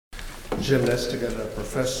Jim Nestigan, a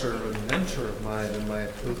professor and mentor of mine in my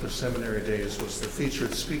Luther Seminary days, was the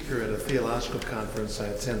featured speaker at a theological conference I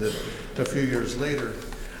attended a few years later.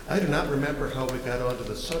 I do not remember how we got onto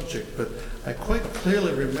the subject, but I quite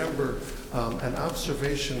clearly remember an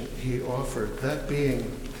observation he offered, that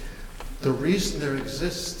being the reason there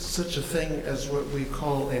exists such a thing as what we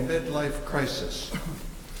call a midlife crisis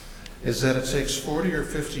is that it takes 40 or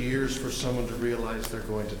 50 years for someone to realize they're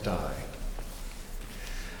going to die.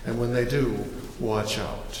 And when they do, watch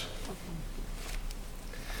out.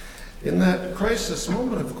 In that crisis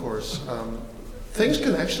moment, of course, things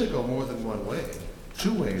can actually go more than one way.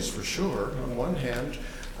 Two ways for sure. On one hand,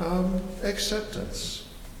 acceptance,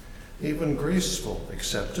 even graceful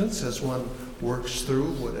acceptance as one works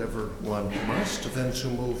through whatever one must, then to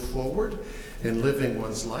move forward in living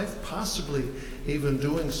one's life, possibly even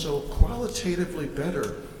doing so qualitatively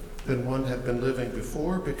better than one had been living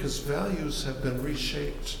before, because values have been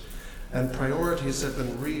reshaped and priorities have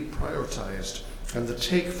been reprioritized, and the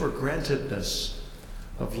take for grantedness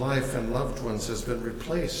of life and loved ones has been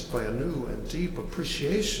replaced by a new and deep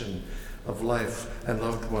appreciation of life and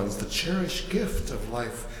loved ones, the cherished gift of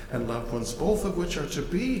life and loved ones, both of which are to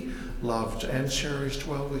be loved and cherished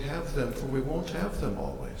while we have them, for we won't have them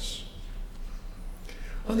always.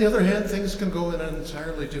 On the other hand, things can go in an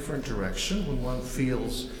entirely different direction when one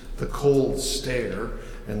feels the cold stare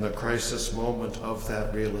in the crisis moment of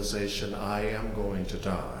that realization, I am going to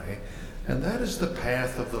die. And that is the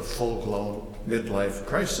path of the full-blown midlife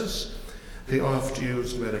crisis, the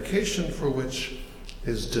oft-used medication for which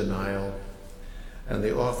is denial, and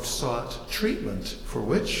the oft-sought treatment for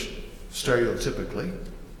which, stereotypically,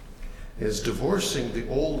 is divorcing the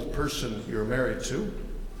old person you're married to,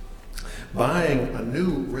 buying a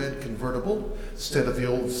new red convertible instead of the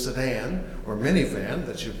old sedan or minivan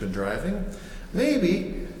that you've been driving,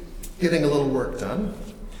 maybe getting a little work done,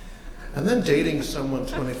 and then dating someone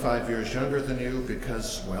 25 years younger than you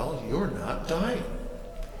because, well, you're not dying.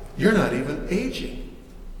 You're not even aging.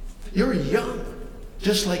 You're young,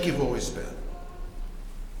 just like you've always been.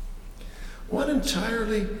 One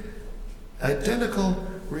entirely identical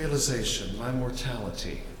realization, my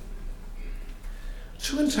mortality.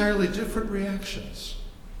 Two entirely different reactions.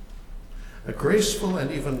 A graceful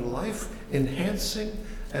and even life-enhancing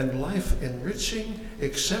and life-enriching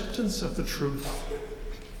acceptance of the truth,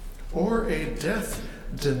 or a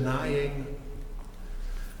death-denying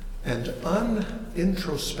and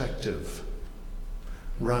unintrospective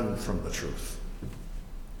run from the truth.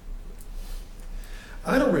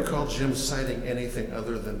 I don't recall Jim citing anything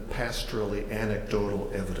other than pastorally anecdotal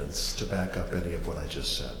evidence to back up any of what I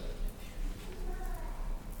just said.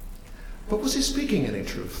 But was he speaking any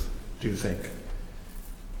truth, do you think?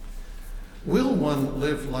 Will one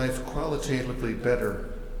live life qualitatively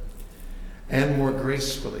better and more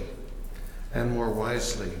gracefully and more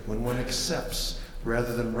wisely when one accepts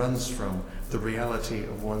rather than runs from the reality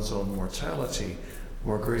of one's own mortality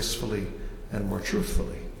more gracefully and more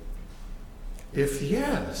truthfully? If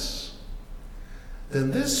yes,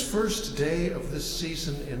 then this first day of this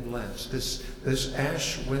season in Lent, this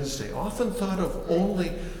Ash Wednesday, often thought of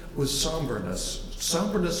only with somberness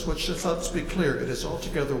which, let's be clear, it is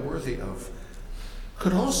altogether worthy of,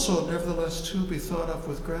 could also nevertheless too be thought of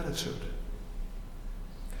with gratitude.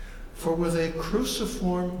 For with a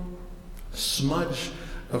cruciform smudge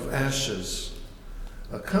of ashes,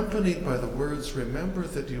 accompanied by the words, remember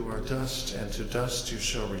that you are dust and to dust you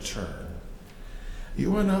shall return,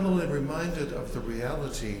 you are not only reminded of the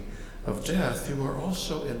reality of death, you are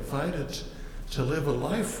also invited to live a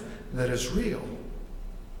life that is real.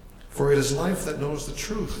 For it is life that knows the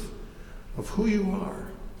truth of who you are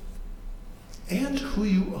and who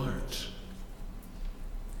you aren't.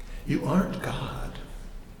 You aren't God.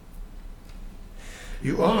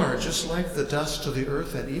 You are, just like the dust of the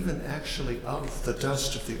earth, and even actually of the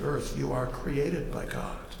dust of the earth, you are created by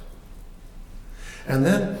God. And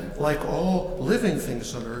then, like all living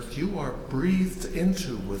things on earth, you are breathed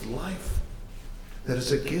into with life that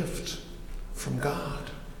is a gift from God.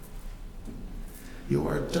 You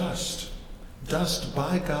are dust, dust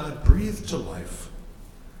by God breathed to life.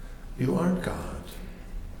 You aren't God.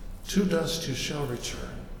 To dust you shall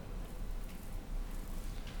return.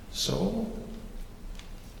 So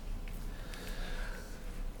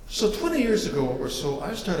 20 years ago or so,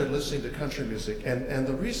 I started listening to country music, and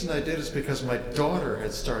the reason I did is because my daughter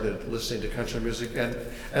had started listening to country music, and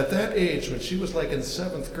at that age, when she was like in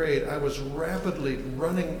 7th grade, I was rapidly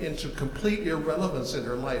running into complete irrelevance in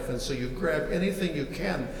her life, and so you grab anything you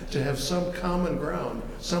can to have some common ground,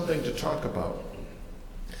 something to talk about.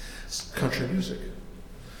 Country music.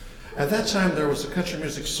 At that time, there was a country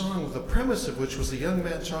music song, the premise of which was a young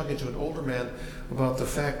man talking to an older man about the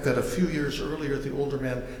fact that a few years earlier, the older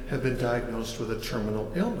man had been diagnosed with a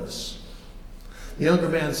terminal illness. The younger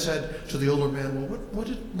man said to the older man, well,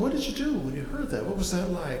 what did you do when you heard that? What was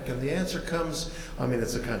that like? And the answer comes,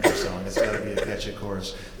 it's a country song. It's got to be a catchy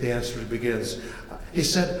chorus. The answer begins, he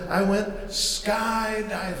said, I went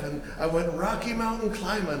skydiving. I went Rocky Mountain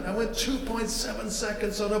climbing. I went 2.7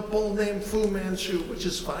 seconds on a bull named Fu Manchu, which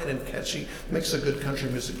is fine and catchy, makes a good country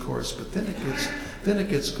music chorus, but then it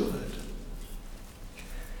gets good.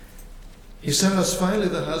 He said, I was finally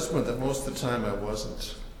the husband that most of the time I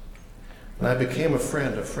wasn't. And I became a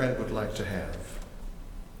friend would like to have.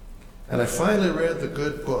 And I finally read the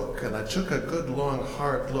good book, and I took a good, long,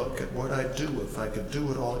 hard look at what I'd do if I could do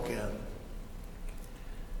it all again.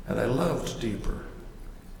 And I loved deeper,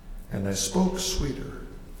 and I spoke sweeter,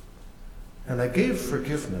 and I gave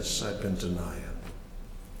forgiveness I'd been denying.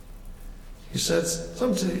 He said,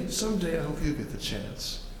 someday I hope you get the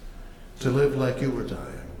chance to live like you were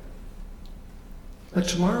dying. Like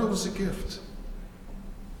tomorrow was a gift.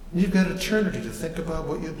 You've got eternity to think about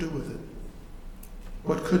what you do with it.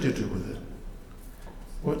 What could you do with it?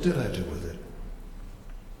 What did I do with it?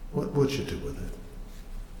 What would you do with it?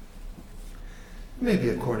 Maybe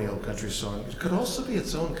a corny old country song. It could also be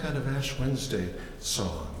its own kind of Ash Wednesday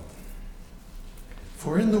song.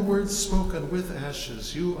 For in the words spoken with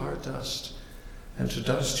ashes, you are dust, and to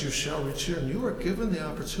dust you shall return. You are given the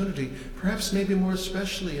opportunity, perhaps maybe more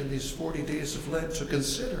especially in these 40 days of Lent, to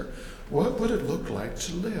consider what would it look like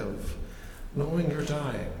to live knowing you're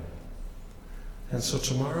dying. And so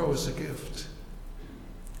tomorrow is a gift.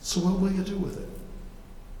 So what will you do with it?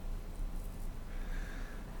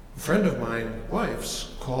 A friend of mine, wife's,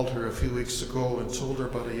 called her a few weeks ago and told her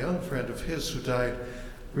about a young friend of his who died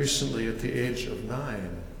recently at the age of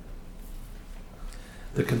 9.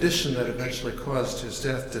 The condition that eventually caused his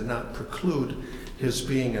death did not preclude his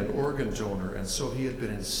being an organ donor, and so he had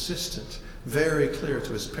been insistent, very clear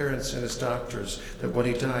to his parents and his doctors, that when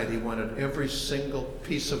he died, he wanted every single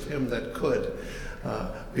piece of him that could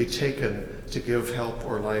be taken to give help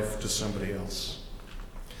or life to somebody else.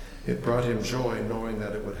 It brought him joy knowing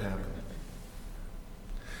that it would happen.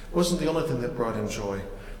 It wasn't the only thing that brought him joy.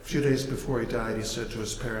 A few days before he died, he said to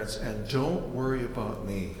his parents, and don't worry about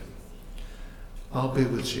me. I'll be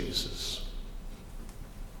with Jesus.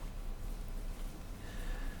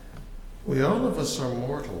 We all of us are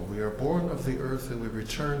mortal. We are born of the earth and we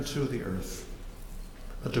return to the earth.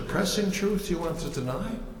 A depressing truth you want to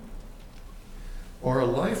deny? Or a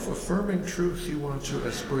life-affirming truth you want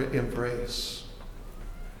to embrace?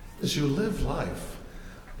 As you live life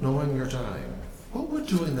knowing you're dying, what would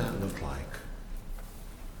doing that look like?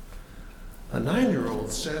 A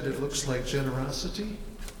 9-year-old said it looks like generosity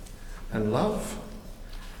and love,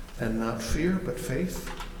 and not fear, but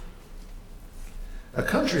faith. A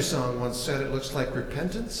country song once said it looks like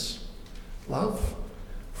repentance, love,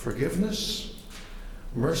 forgiveness,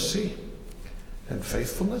 mercy, and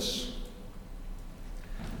faithfulness.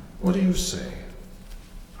 What do you say?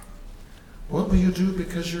 What will you do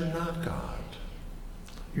because you're not God?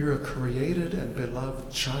 You're a created and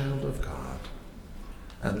beloved child of God.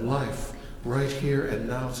 And life, right here and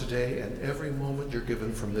now today, and every moment you're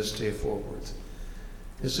given from this day forward,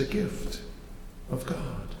 is a gift of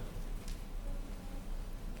God.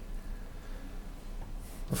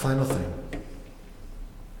 A final thing.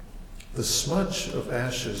 The smudge of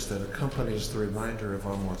ashes that accompanies the reminder of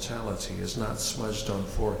our mortality is not smudged on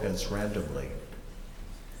foreheads randomly.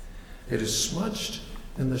 It is smudged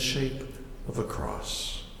in the shape of a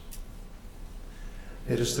cross.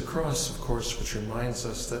 It is the cross, of course, which reminds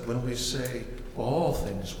us that when we say all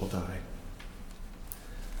things will die,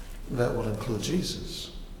 that will include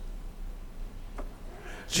Jesus.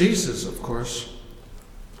 Jesus, of course,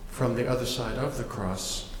 from the other side of the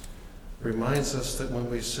cross, reminds us that when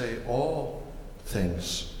we say all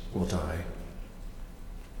things will die,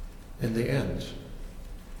 in the end,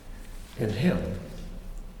 in him,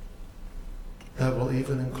 that will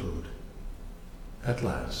even include, at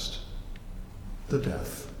last, the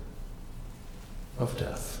death of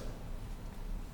death.